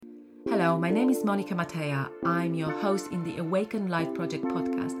Hello, my name is Monica Matea. I'm your host in the Awaken Life Project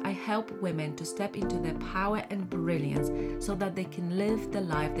podcast. I help women to step into their power and brilliance so that they can live the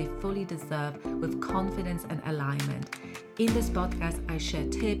life they fully deserve with confidence and alignment. In this podcast, I share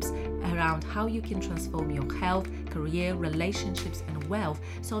tips around how you can transform your health, career, relationships, and wealth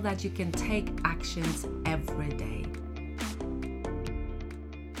so that you can take actions every day.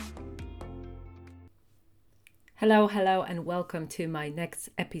 Hello, and welcome to my next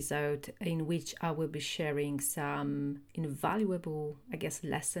episode in which I will be sharing some invaluable,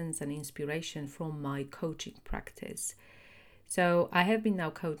 lessons and inspiration from my coaching practice. So I have been now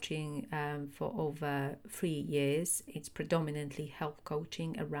coaching for over 3 years. It's predominantly health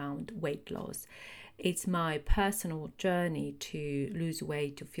coaching around weight loss. It's my personal journey to lose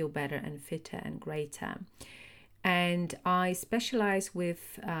weight, to feel better and fitter and greater. And I specialize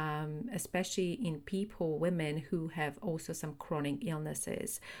with, especially in women who have also some chronic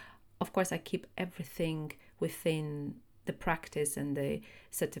illnesses. Of course, I keep everything within the practice and the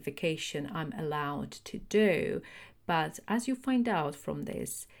certification I'm allowed to do. But as you find out from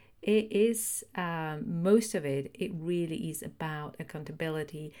this, it is most of it really is about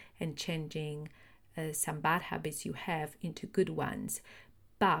accountability and changing some bad habits you have into good ones,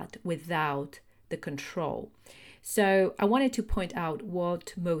 but without the control. So I wanted to point out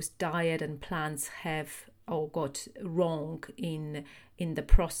what most diet and plans have or got wrong in the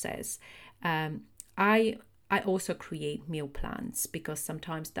process. I also create meal plans because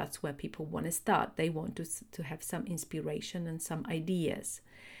sometimes that's where people want to start. They want to have some inspiration and some ideas.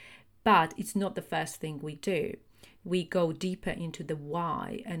 But it's not the first thing we do. We go deeper into the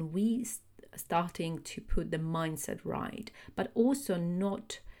why, and we starting to put the mindset right, but also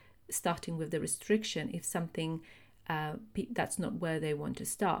not starting with the restriction if something that's not where they want to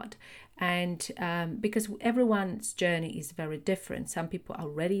start. And because everyone's journey is very different. Some people are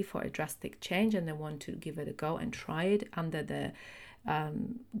ready for a drastic change and they want to give it a go and try it under the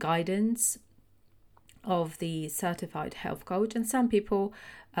guidance of the certified health coach, and some people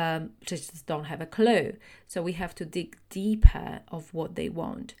just don't have a clue. So we have to dig deeper of what they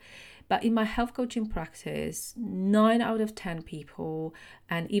want. But in my health coaching practice, 9 out of 10 people,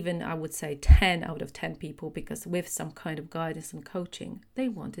 and even I would say 10 out of 10 people, because with some kind of guidance and coaching, they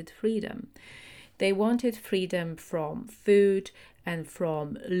wanted freedom. They wanted freedom from food and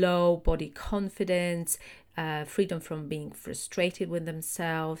from low body confidence, freedom from being frustrated with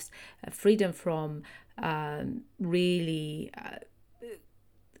themselves, freedom from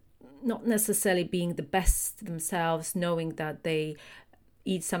not necessarily being the best themselves, knowing that they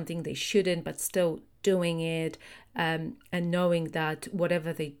eat something they shouldn't, but still doing it, and knowing that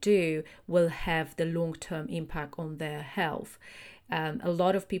whatever they do will have the long-term impact on their health. A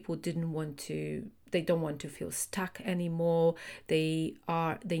lot of people don't want to feel stuck anymore. They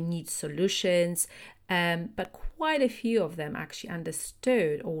need solutions. But quite a few of them actually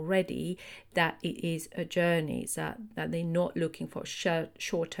understood already that it is a journey, that they're not looking for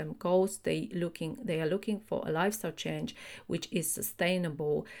short-term goals. They are looking for a lifestyle change which is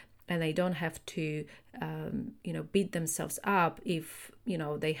sustainable, and they don't have to beat themselves up if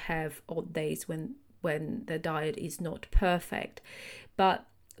they have odd days when the diet is not perfect. But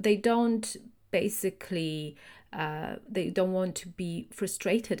they don't they don't want to be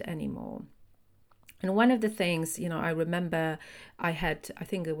frustrated anymore. And one of the things, I remember I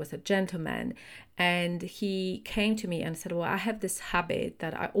think it was a gentleman, and he came to me and said, well, I have this habit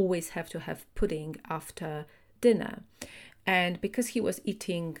that I always have to have pudding after dinner. And because he was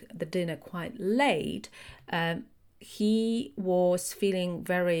eating the dinner quite late, he was feeling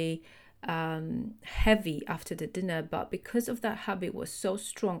very heavy after the dinner, but because of that habit was so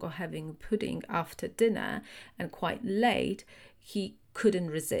strong of having pudding after dinner and quite late, he couldn't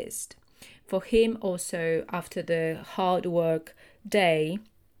resist. For him also, after the hard work day,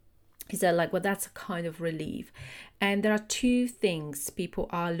 he said that's a kind of relief. And there are two things people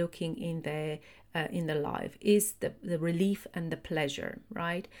are looking in their life, is the relief and the pleasure,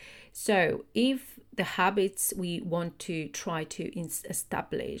 right? So if the habits we want to try to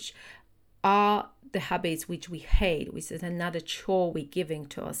establish are the habits which we hate, which is another chore we're giving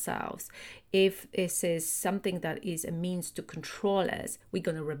to ourselves. If this is something that is a means to control us, we're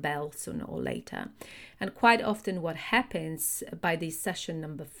going to rebel sooner or later. And quite often what happens by this session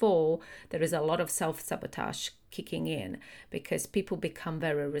number 4, there is a lot of self-sabotage kicking in because people become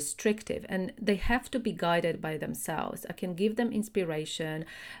very restrictive and they have to be guided by themselves. I can give them inspiration.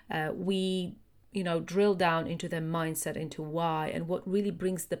 We drill down into their mindset, into why and what really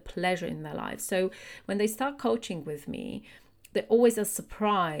brings the pleasure in their life. So when they start coaching with me, they always are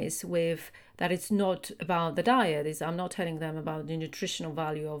surprised with that it's not about the diet. I'm not telling them about the nutritional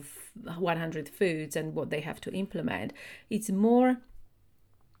value of 100 foods and what they have to implement. It's more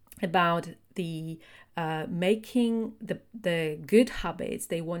about the making the good habits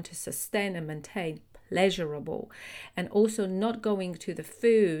they want to sustain and maintain pleasurable, and also not going to the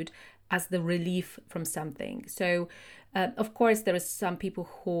food as the relief from something. So of course there are some people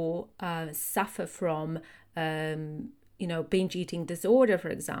who suffer from binge eating disorder, for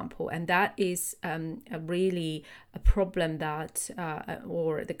example, and that is a problem that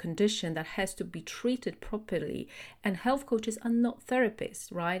or the condition that has to be treated properly. And health coaches are not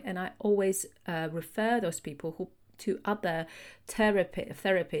therapists, right? And I always refer those people to other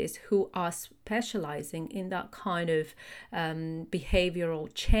therapists who are specializing in that kind of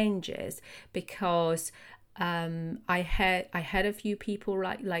behavioral changes, because I had a few people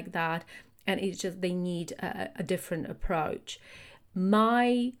like that, and it's just they need a different approach.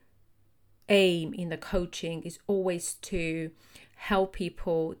 My aim in the coaching is always to help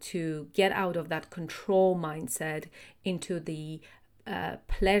people to get out of that control mindset into the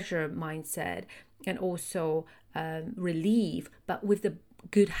pleasure mindset, and also relief, but with the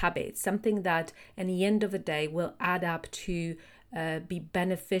good habits, something that at the end of the day will add up to be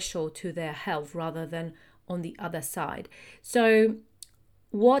beneficial to their health rather than on the other side. So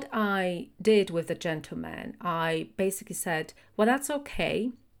what I did with the gentleman, I basically said, well, that's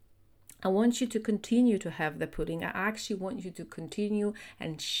okay. I want you to continue to have the pudding. I actually want you to continue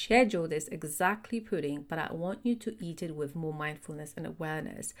and schedule this exactly pudding, but I want you to eat it with more mindfulness and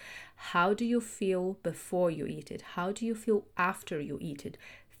awareness. How do you feel before you eat it? How do you feel after you eat it?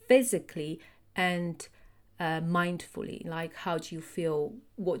 Physically and mindfully. Like, how do you feel?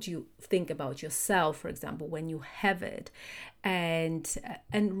 What do you think about yourself, for example, when you have it? And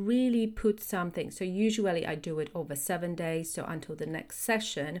really put something. So usually I do it over 7 days, so until the next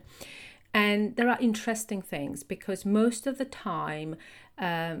session. And there are interesting things, because most of the time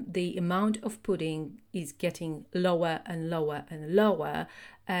the amount of pudding is getting lower and lower and lower,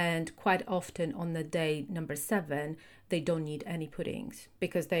 and quite often on the day number 7 they don't need any puddings,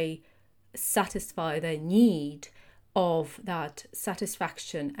 because they satisfy their need of that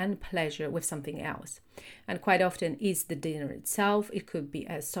satisfaction and pleasure with something else. And quite often is the dinner itself. It could be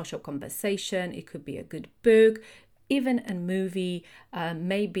a social conversation, it could be a good book, even a movie,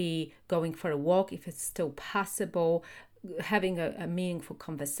 maybe going for a walk if it's still possible, having a meaningful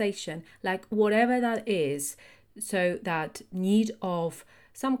conversation, like whatever that is, so that need of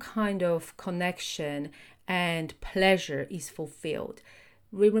some kind of connection and pleasure is fulfilled.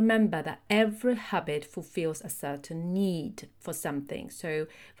 We remember that every habit fulfills a certain need for something. So,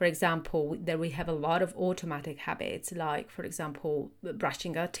 for example, there we have a lot of automatic habits, like, for example,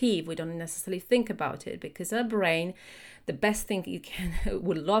 brushing our teeth. We don't necessarily think about it, because our brain, the best thing you can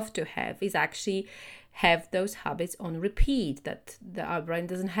would love to have is actually have those habits on repeat, that our brain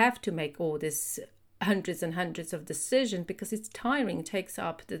doesn't have to make all this hundreds and hundreds of decisions, because it's tiring. It takes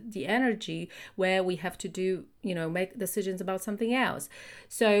up the energy where we have to do, make decisions about something else.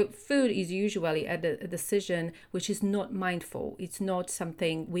 So food is usually a decision which is not mindful. It's not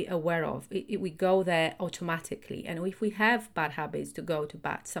something we're aware of. We go there automatically. And if we have bad habits to go to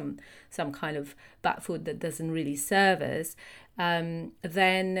bad, some kind of bad food that doesn't really serve us,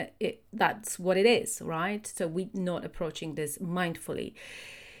 then that's what it is, right? So we're not approaching this mindfully.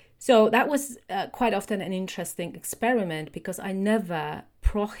 So that was quite often an interesting experiment, because I never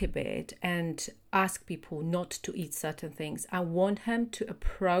prohibit and ask people not to eat certain things. I want them to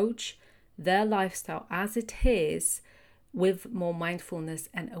approach their lifestyle as it is, with more mindfulness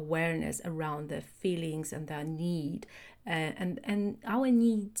and awareness around their feelings and their need. And our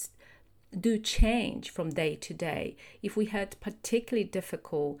needs do change from day to day. If we had particularly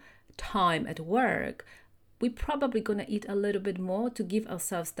difficult time at work, we're probably going to eat a little bit more to give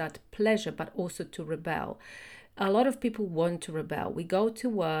ourselves that pleasure, but also to rebel. A lot of people want to rebel. We go to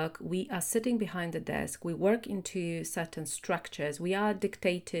work, we are sitting behind the desk, we work into certain structures, we are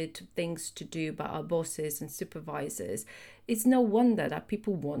dictated things to do by our bosses and supervisors. It's no wonder that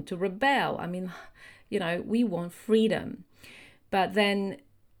people want to rebel. I mean, we want freedom. But then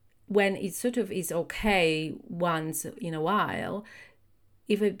when it sort of is okay once in a while,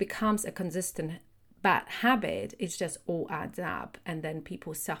 if it becomes a consistent bad habit, it just all adds up, and then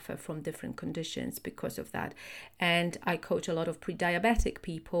people suffer from different conditions because of that. And I coach a lot of pre-diabetic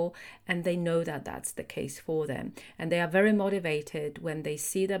people, and they know that that's the case for them, and they are very motivated when they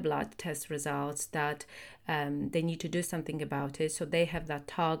see their blood test results that they need to do something about it. So they have that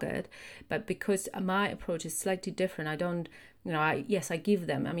target. But because my approach is slightly different, I don't, I give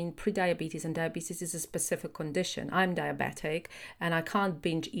them. I mean, pre-diabetes and diabetes is a specific condition. I'm diabetic and I can't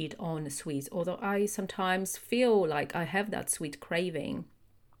binge eat on sweets, although I sometimes feel like I have that sweet craving.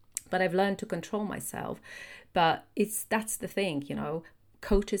 But I've learned to control myself. But that's the thing,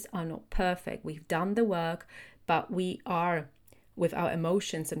 coaches are not perfect. We've done the work, but we are, with our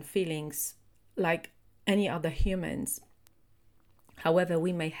emotions and feelings, like any other humans. However,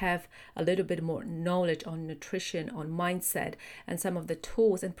 we may have a little bit more knowledge on nutrition, on mindset, and some of the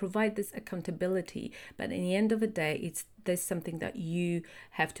tools, and provide this accountability. But in the end of the day, there's something that you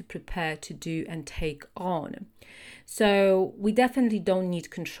have to prepare to do and take on. So we definitely don't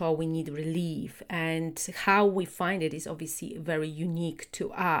need control, we need relief. And how we find it is obviously very unique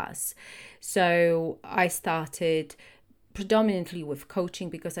to us. So I started predominantly with coaching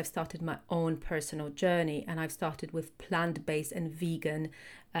because I've started my own personal journey, and I've started with plant-based and vegan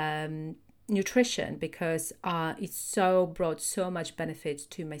nutrition because it's brought so much benefits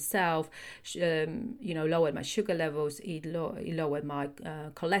to myself. Lowered my sugar levels, it lowered my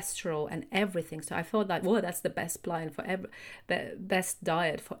cholesterol and everything. So I thought that, that's the best plan for best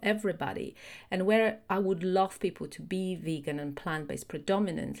diet for everybody. And where I would love people to be vegan and plant-based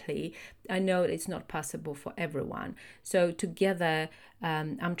predominantly, I know it's not possible for everyone. So together,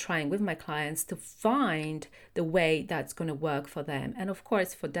 I'm trying with my clients to find the way that's going to work for them. And of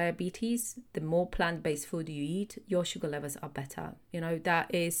course, for diabetes, the more plant-based food you eat, your sugar levels are better.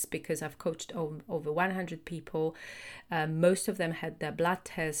 That is because I've coached over 100 people. Most of them had their blood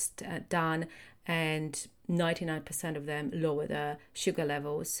test done, and 99% of them lower their sugar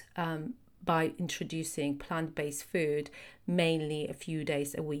levels by introducing plant-based food, mainly a few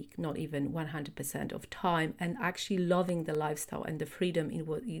days a week, not even 100% of time, and actually loving the lifestyle and the freedom in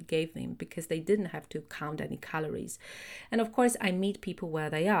what it gave them, because they didn't have to count any calories. And of course, I meet people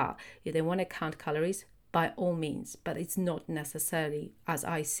where they are. If they want to count calories, by all means, but it's not necessarily as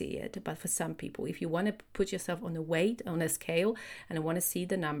I see it. But for some people, if you want to put yourself on a scale and want to see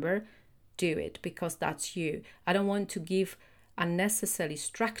the number, do it, because that's you. I don't want to give unnecessary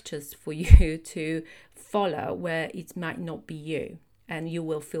structures for you to follow where it might not be you, and you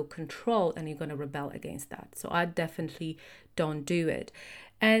will feel controlled and you're going to rebel against that. So I definitely don't do it.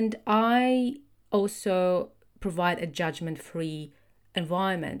 And I also provide a judgment-free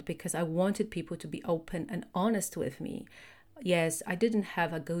environment because I wanted people to be open and honest with me. Yes, I didn't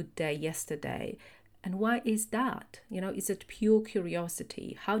have a good day yesterday. And why is that? Is it pure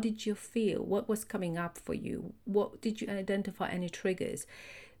curiosity? How did you feel? What was coming up for you? What did you identify any triggers?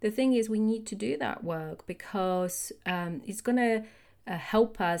 The thing is, we need to do that work because it's going to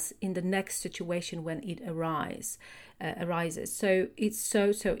help us in the next situation when it arises. So it's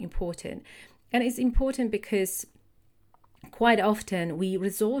so important. And it's important because quite often we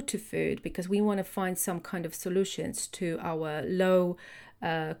resort to food because we want to find some kind of solutions to our low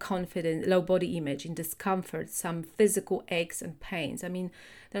confidence, low body image, in discomfort, some physical aches and pains. I mean,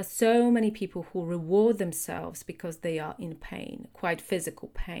 there are so many people who reward themselves because they are in pain, quite physical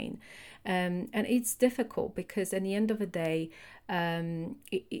pain. And it's difficult because at the end of the day,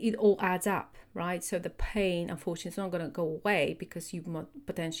 it all adds up, right? So the pain, unfortunately, is not going to go away because you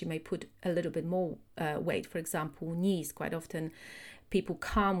potentially may put a little bit more weight. For example, knees. Quite often people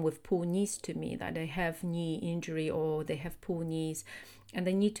come with poor knees to me, that they have knee injury or they have poor knees, and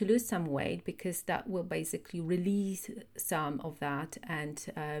they need to lose some weight because that will basically release some of that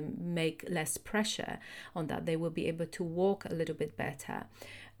and make less pressure on that. They will be able to walk a little bit better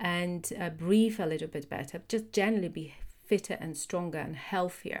and breathe a little bit better, just generally be fitter and stronger and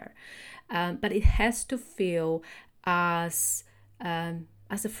healthier. But it has to feel as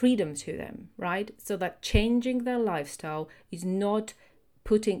a freedom to them, right? So that changing their lifestyle is not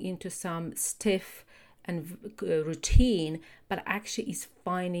putting into some stiff and routine, but actually is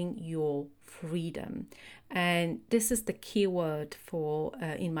finding your freedom. And this is the key word for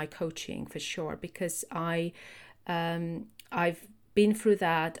in my coaching for sure, because I've been through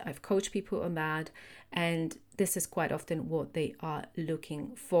that. I've coached people on that, and this is quite often what they are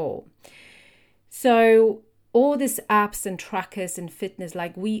looking for. So all these apps and trackers and fitness,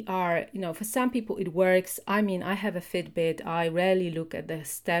 like we are, for some people it works. I mean, I have a Fitbit. I rarely look at the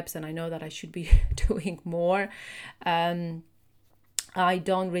steps, and I know that I should be doing more. I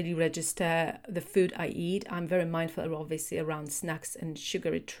don't really register the food I eat. I'm very mindful, obviously, around snacks and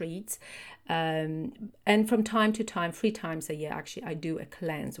sugary treats. And from time to time, 3 times a year, actually, I do a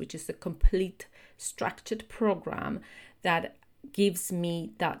cleanse, which is a complete structured program that gives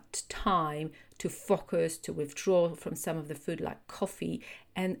me that time to focus, to withdraw from some of the food like coffee,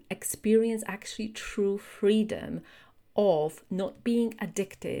 and experience actually true freedom of not being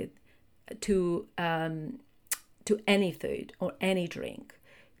addicted to any food or any drink.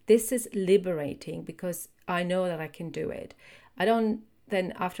 This is liberating because I know that I can do it. I don't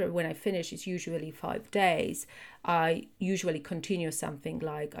then after when I finish, it's usually 5 days. I usually continue something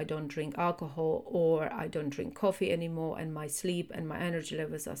like I don't drink alcohol or I don't drink coffee anymore, and my sleep and my energy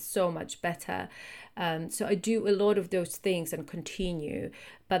levels are so much better. So I do a lot of those things and continue.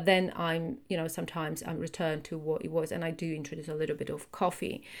 But then sometimes I'm returned to what it was, and I do introduce a little bit of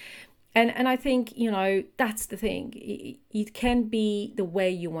coffee. And I think, that's the thing. It can be the way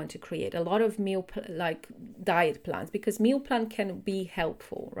you want to create a lot of like diet plans, because meal plan can be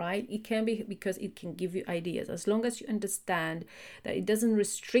helpful, right? It can be because it can give you ideas, as long as you understand that it doesn't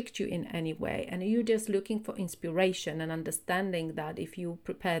restrict you in any way. And you're just looking for inspiration and understanding that if you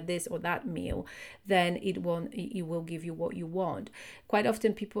prepare this or that meal, then it will give you what you want. Quite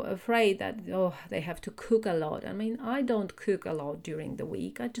often people are afraid that, they have to cook a lot. I mean, I don't cook a lot during the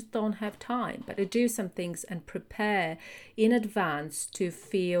week. I just don't have time, but I do some things and prepare in advance to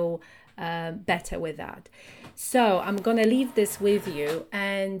feel better with that. So I'm gonna leave this with you,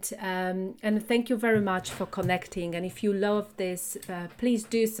 and thank you very much for connecting. And if you love this, please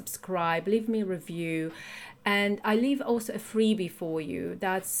do subscribe, leave me a review. And I leave also a freebie for you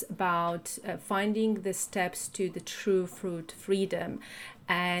that's about finding the steps to the true food freedom.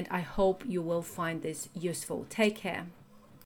 And I hope you will find this useful. Take care.